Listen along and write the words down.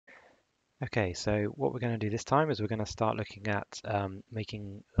Okay, so what we're going to do this time is we're going to start looking at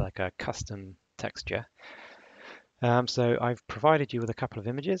making like a custom texture. So I've provided you with a couple of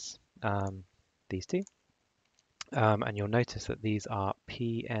images, these two, and you'll notice that these are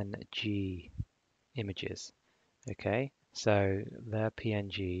PNG images. Okay, so they're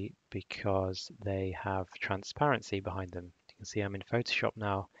PNG because they have transparency behind them. You can see I'm in Photoshop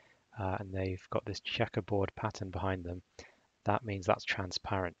now, and they've got this checkerboard pattern behind them. That means that's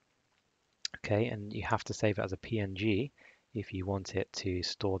transparent. Okay, and you have to save it as a PNG if you want it to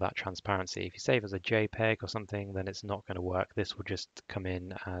store that transparency. If you save as a JPEG or something, then it's not going to work. This will just come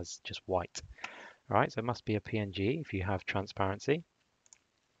in as just white. All right, so it must be a PNG if you have transparency.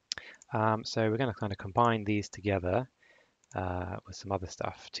 So we're going to kind of combine these together with some other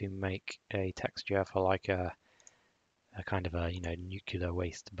stuff to make a texture for like a kind of a nuclear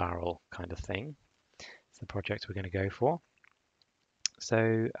waste barrel kind of thing. It's the project we're going to go for.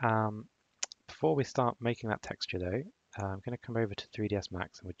 So before we start making that texture though, I'm going to come over to 3ds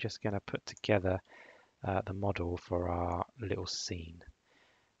Max and we're just going to put together the model for our little scene.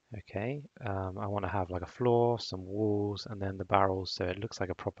 Okay, I want to have like a floor, some walls, and then the barrels so it looks like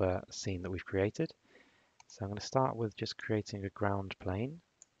a proper scene that we've created. So I'm going to start with just creating a ground plane,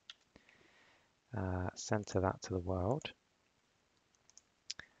 center that to the world.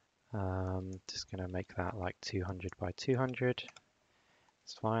 Just going to make that like 200 by 200.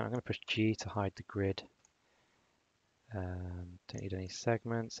 It's fine. I'm going to push G to hide the grid. Don't need any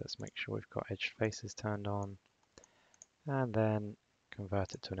segments. Let's make sure we've got edge faces turned on. And then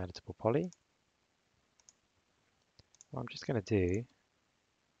convert it to an editable poly. What I'm just going to do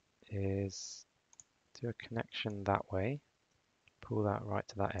is do a connection that way. Pull that right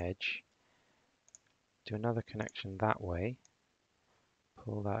to that edge. Do another connection that way.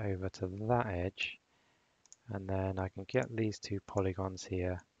 Pull that over to that edge. And then I can get these two polygons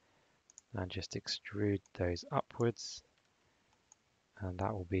here and just extrude those upwards. And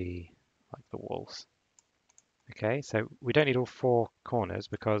that will be like the walls. Okay, so we don't need all four corners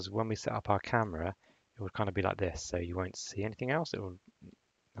because when we set up our camera, it will kind of be like this. So you won't see anything else.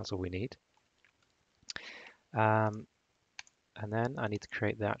 That's all we need. And then I need to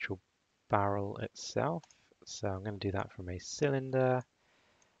create the actual barrel itself. So I'm going to do that from a cylinder.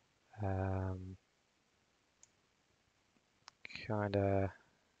 Kind of,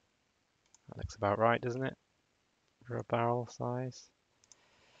 that looks about right, doesn't it? For a barrel size.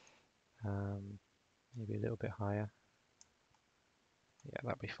 Maybe a little bit higher. Yeah,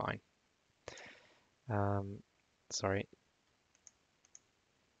 that'll be fine. Sorry.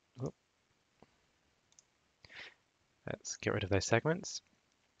 Oop. Let's get rid of those segments.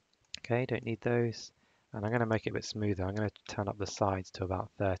 Okay, don't need those. And I'm going to make it a bit smoother. I'm going to turn up the sides to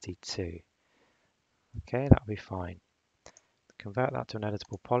about 32. Okay, that'll be fine. Convert that to an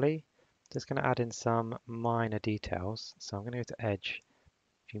editable poly. Just going to add in some minor details. So I'm going to go to edge.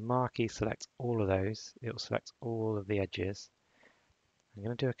 If you marquee select all of those, it will select all of the edges. I'm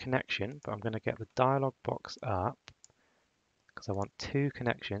going to do a connection, but I'm going to get the dialog box up because I want two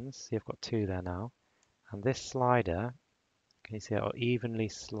connections. See, I've got two there now. And this slider, can you see it will evenly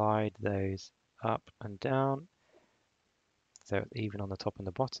slide those up and down. So it's even on the top and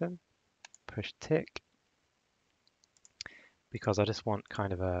the bottom. Push tick. Because I just want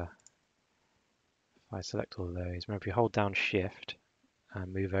kind of a, if I select all of those, remember if you hold down shift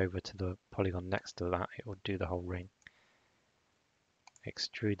and move over to the polygon next to that, it will do the whole ring.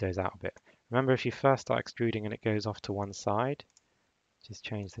 Extrude those out a bit. Remember if you first start extruding and it goes off to one side, just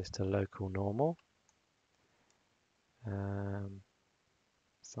change this to local normal.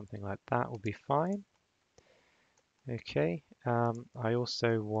 Something like that will be fine. Okay, I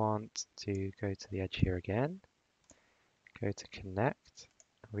also want to go to the edge here again, go to connect,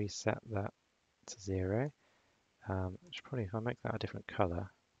 reset that to 0. Probably if I make that a different color,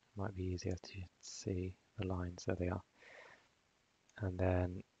 it might be easier to see the lines. There they are. And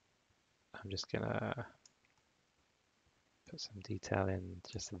then I'm just gonna put some detail in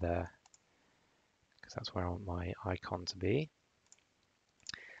just there, because that's where I want my icon to be.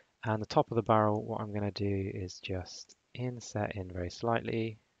 And the top of the barrel, what I'm going to do is just inset in very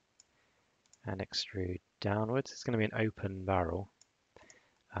slightly and extrude downwards. It's going to be an open barrel.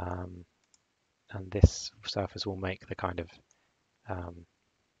 And this surface will make the kind of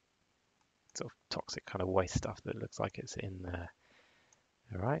sort of toxic kind of waste stuff that looks like it's in there.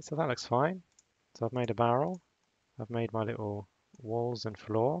 All right, so that looks fine. So I've made a barrel. I've made my little walls and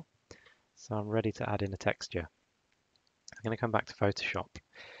floor. So I'm ready to add in a texture. I'm going to come back to Photoshop.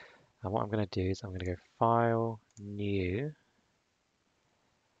 And what I'm going to do is I'm going to go File, New.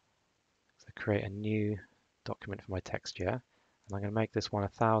 So create a new document for my texture. And I'm going to make this one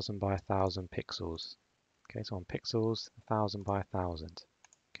 1000 by 1000 pixels. Okay, so on pixels, 1000 by 1000.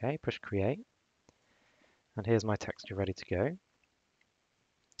 Okay, push create. And here's my texture ready to go.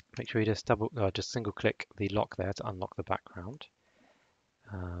 Make sure you just single click the lock there to unlock the background.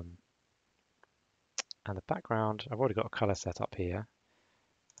 And the background, I've already got a color set up here.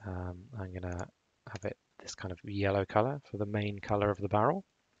 I'm going to have it this kind of yellow color for the main color of the barrel.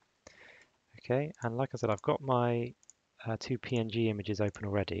 Okay, and like I said, I've got my two PNG images open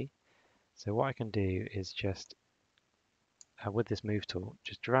already. So what I can do is just, with this move tool,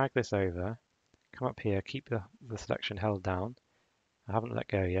 just drag this over, come up here, keep the selection held down. I haven't let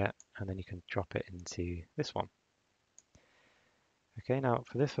go yet, and then you can drop it into this one. Okay, now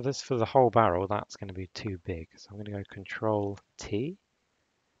for the whole barrel, that's going to be too big. So I'm going to go Control T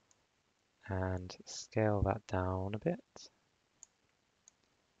and scale that down a bit. It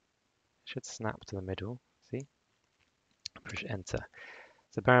should snap to the middle, see? Push enter.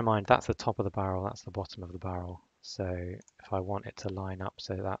 So bear in mind, that's the top of the barrel, that's the bottom of the barrel. So if I want it to line up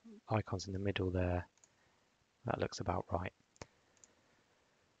so that icon's in the middle there, that looks about right.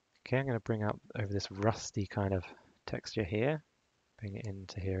 Okay, I'm going to bring up over this rusty kind of texture here, bring it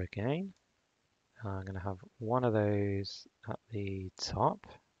into here again. I'm going to have one of those at the top,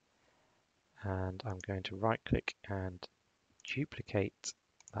 and I'm going to right click and duplicate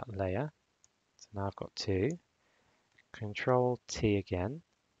that layer. So now I've got two. Control T again,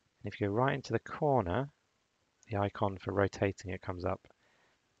 and if you go right into the corner, the icon for rotating it comes up,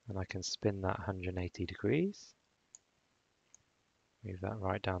 and I can spin that 180 degrees. Move that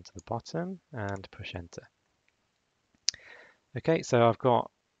right down to the bottom and push enter. Okay, so I've got,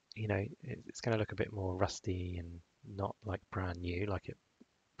 it's going to look a bit more rusty and not like brand new like it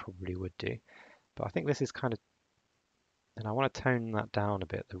probably would do. But I think this is kind of, and I want to tone that down a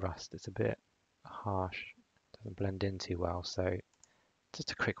bit, the rust. It's a bit harsh, doesn't blend in too well. So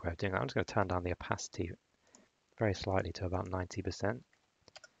just a quick way of doing that, I'm just going to turn down the opacity very slightly to about 90%.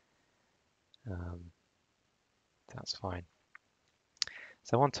 That's fine.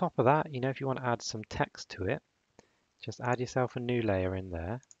 So on top of that, if you want to add some text to it, just add yourself a new layer in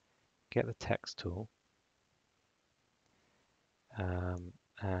there, get the text tool,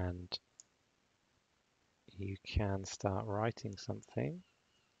 and you can start writing something.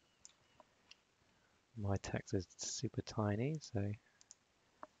 My text is super tiny, so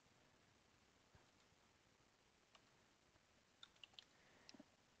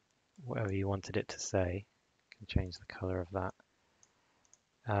whatever you wanted it to say, you can change the color of that.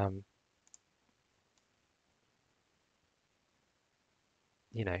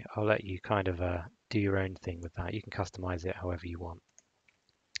 I'll let you kind of do your own thing with that. You can customize it however you want.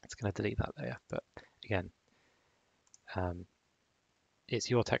 It's going to delete that layer, but again, it's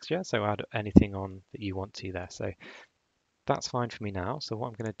your texture, so add anything on that you want to there. So that's fine for me now. So what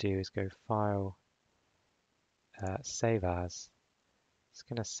I'm going to do is go File, Save As. It's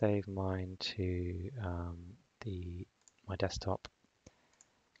going to save mine to my desktop.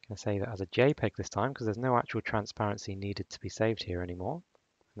 I'm going to save it as a JPEG this time because there's no actual transparency needed to be saved here anymore.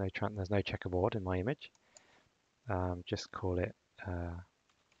 There's no checkerboard in my image. Just call it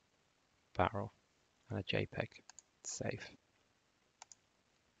barrel and a JPEG. Save.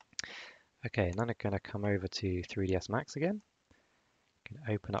 Okay, and then I'm going to come over to 3ds Max again. I can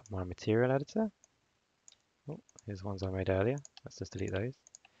open up my material editor. Oh, here's ones I made earlier. Let's just delete those.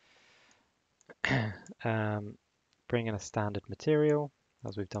 Bring in a standard material,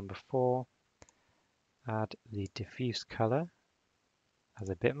 as we've done before. Add the diffuse color as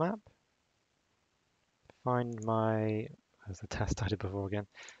a bitmap. Find my, as the test I did before again,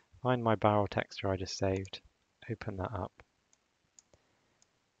 find my barrel texture I just saved. Open that up.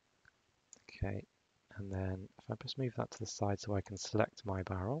 Okay, and then if I just move that to the side so I can select my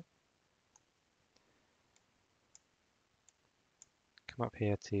barrel. Come up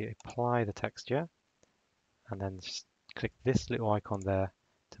here to apply the texture, and then just click this little icon there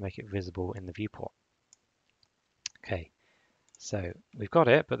to make it visible in the viewport. Okay, so we've got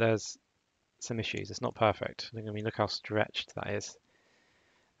it, but there's some issues. It's not perfect. I mean, look how stretched that is,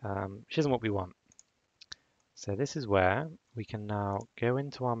 which isn't what we want. So this is where we can now go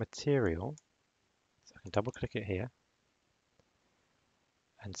into our material. So I can double click it here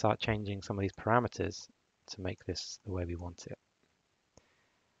and start changing some of these parameters to make this the way we want it.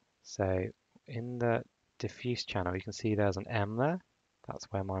 So in the diffuse channel, you can see there's an M there. That's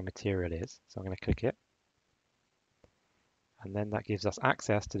where my material is. So I'm going to click it. And then that gives us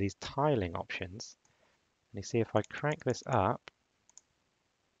access to these tiling options. And you see if I crank this up,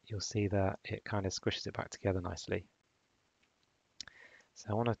 you'll see that it kind of squishes it back together nicely. So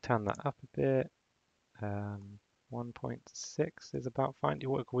I want to turn that up a bit. 1.6 is about fine.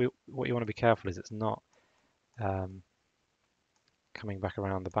 What you want to be careful is it's not coming back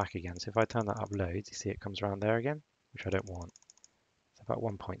around the back again. So if I turn that up loads, you see it comes around there again, which I don't want. So about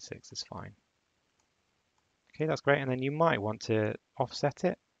 1.6 is fine. Okay, that's great. And then you might want to offset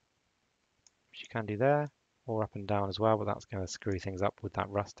it, which you can do there, or up and down as well, but that's going to screw things up with that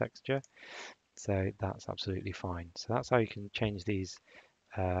rust texture. So that's absolutely fine. So that's how you can change these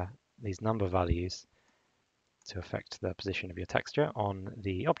number values to affect the position of your texture on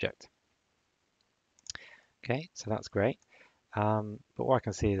the object. Okay, so that's great. But what I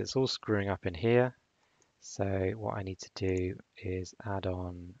can see is it's all screwing up in here. So what I need to do is add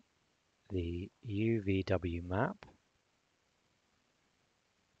on the Uvw map,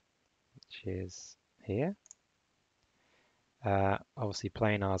 which is here. Obviously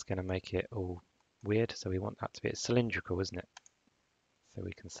planar is going to make it all weird, so we want that to be cylindrical, isn't it? So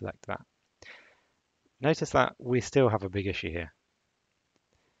we can select that. Notice that we still have a big issue here.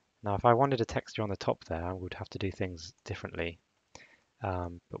 Now if I wanted a texture on the top there, I would have to do things differently.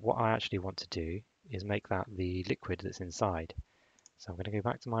 But what I actually want to do is make that the liquid that's inside. So I'm going to go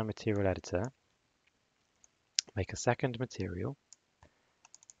back to my material editor, make a second material,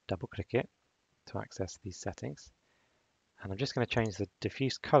 double click it to access these settings, and I'm just going to change the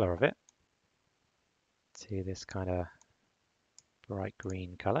diffuse color of it to this kind of bright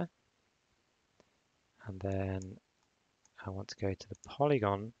green color. And then I want to go to the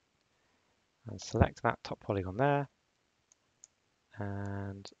polygon and select that top polygon there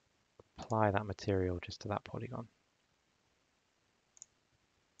and apply that material just to that polygon.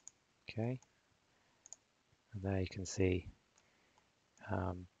 Okay, and there you can see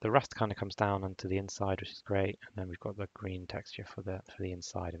the rust kind of comes down onto the inside, which is great, and then we've got the green texture for the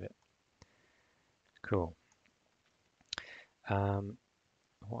inside of it. Cool. What I'm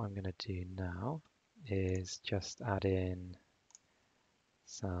going to do now is just add in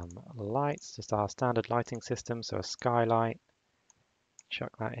some lights, just our standard lighting system, so a skylight.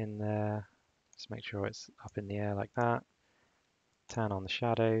 Chuck that in there, just make sure it's up in the air like that. Turn on the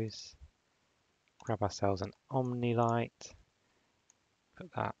shadows, grab ourselves an omni light, put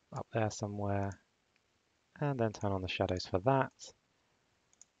that up there somewhere, and then turn on the shadows for that.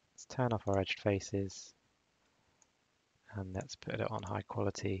 Let's turn off our edged faces, and let's put it on high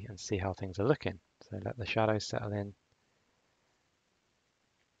quality and see how things are looking. So let the shadows settle in.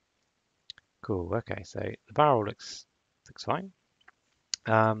 Cool, okay, so the barrel looks fine.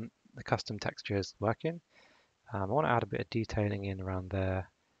 The custom texture is working. I want to add a bit of detailing in around there,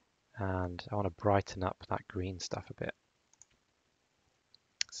 and I want to brighten up that green stuff a bit.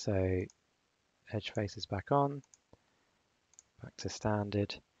 So edge faces back on, back to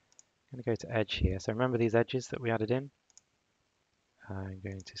standard. I'm going to go to edge here. So remember these edges that we added in? I'm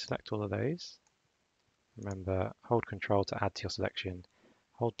going to select all of those. Remember, hold Control to add to your selection.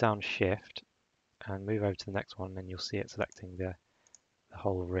 Hold down Shift and move over to the next one, and you'll see it selecting the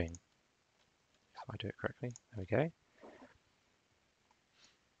whole ring. If I do it correctly, there we go.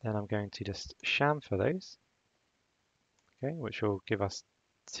 Then I'm going to just chamfer those, okay, which will give us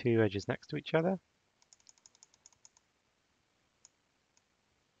two edges next to each other.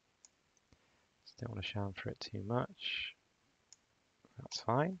 Just don't want to chamfer it too much. That's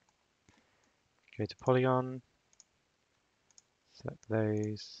fine. Go to polygon, select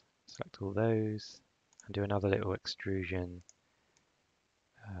those, select all those, and do another little extrusion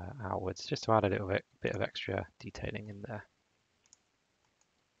outwards, just to add a little bit of extra detailing in there.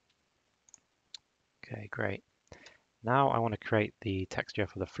 Okay, great. Now I want to create the texture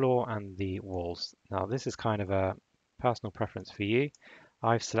for the floor and the walls. Now this is kind of a personal preference for you.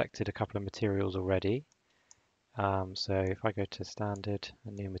 I've selected a couple of materials already. So if I go to standard,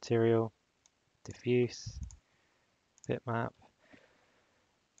 a new material, diffuse, bitmap,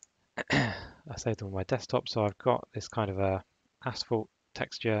 I saved them on my desktop, so I've got this kind of a asphalt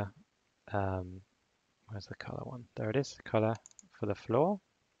texture. Where's the color one? There it is, color for the floor.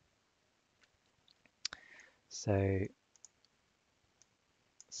 So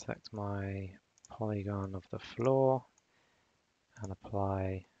select my polygon of the floor and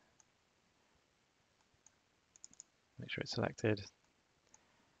apply, make sure it's selected,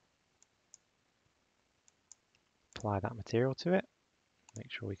 apply that material to it,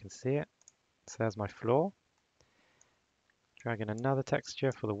 make sure we can see it. So there's my floor. Drag in another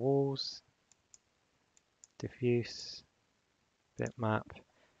texture for the walls, diffuse, bitmap,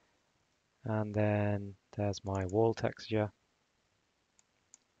 and then there's my wall texture.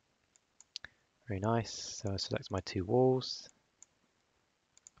 Very nice. So I select my two walls,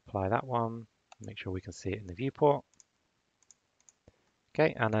 apply that one, make sure we can see it in the viewport.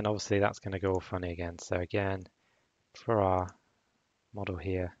 Okay, and then obviously that's going to go all funny again. So again, for our model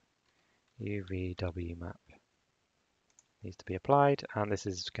here, Uvw Map needs to be applied, and this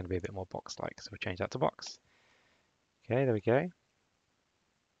is going to be a bit more box-like, so we'll change that to box. Okay, there we go.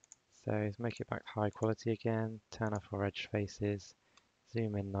 So let's make it back high quality again, turn off our edge faces,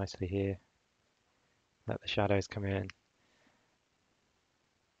 zoom in nicely here, let the shadows come in,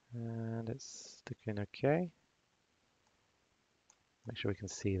 and it's looking okay. Make sure we can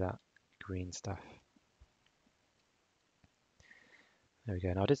see that green stuff. There we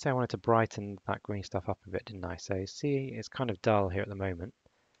go. Now I did say I wanted to brighten that green stuff up a bit, didn't I? So see, it's kind of dull here at the moment.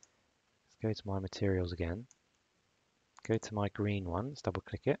 Let's go to my materials again. Go to my green one, let's double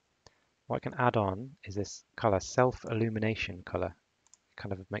click it. What I can add on is this color, self-illumination color. It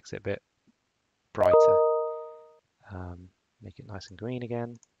kind of makes it a bit brighter. Make it nice and green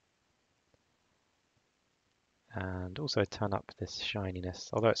again. And also turn up this shininess,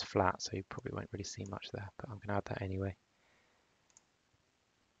 although it's flat, so you probably won't really see much there, but I'm going to add that anyway.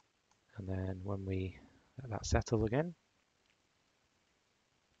 And then when we let that settle again,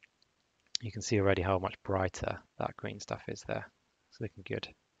 you can see already how much brighter that green stuff is there. It's looking good.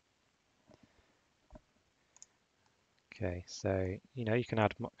 Okay, so you can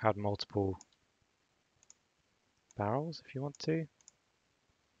add multiple barrels if you want to.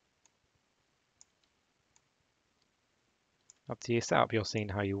 Up to you. Set up your scene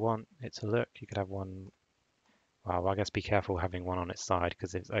how you want it to look. You could have one. Well, I guess be careful having one on its side,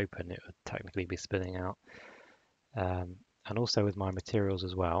 because if it's open, it would technically be spilling out. And also with my materials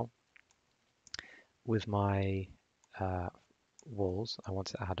as well. With my walls, I want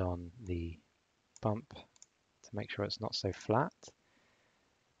to add on the bump to make sure it's not so flat.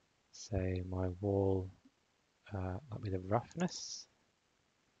 So my wall, that'll be the roughness.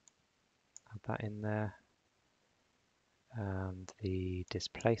 Add that in there. And the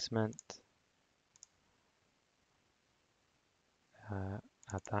displacement,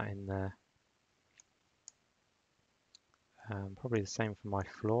 add that in there. Probably the same for my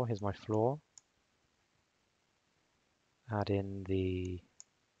floor. Here's my floor. Add in the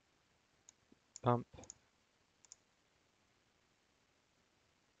bump,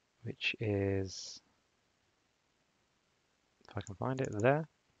 which is, if I can find it, there.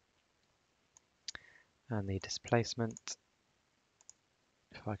 And the displacement,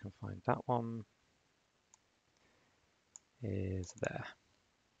 if I can find that one, is there.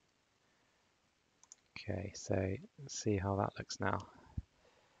 Okay, so let's see how that looks now.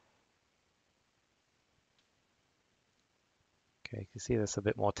 Okay, you can see there's a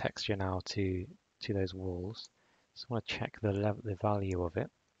bit more texture now to those walls. Just want to check the value of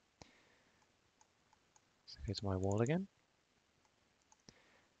it. So go to my wall again.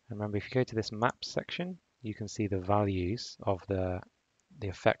 And remember, if you go to this map section, you can see the values of the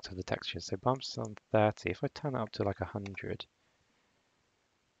effect of the texture. So bumps on 30. If I turn that up to like 100,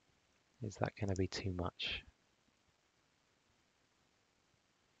 is that going to be too much?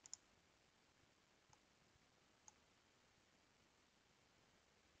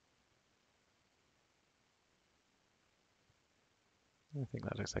 I think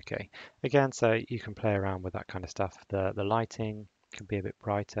that looks okay. Again, so you can play around with that kind of stuff. The lighting can be a bit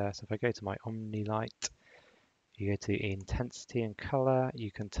brighter. So if I go to my Omni light, you go to intensity and color,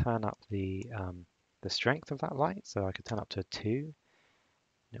 you can turn up the strength of that light. So I could turn up to a 2.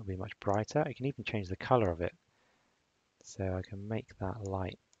 It'll be much brighter. I can even change the color of it. So I can make that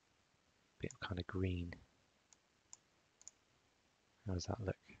light a bit kind of green. How does that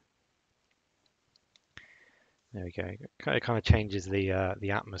look? There we go. It kind of changes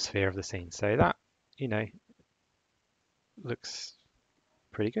the atmosphere of the scene. So that, looks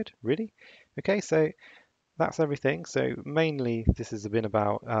pretty good, really. Okay, so that's everything. So mainly this has been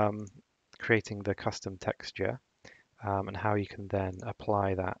about creating the custom texture and how you can then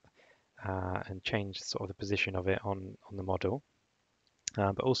apply that and change sort of the position of it on the model.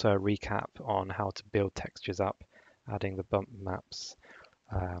 But also a recap on how to build textures up, adding the bump maps,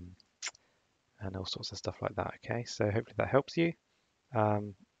 and all sorts of stuff like that. Okay, so hopefully that helps you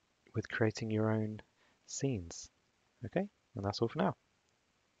with creating your own scenes. Okay, and that's all for now.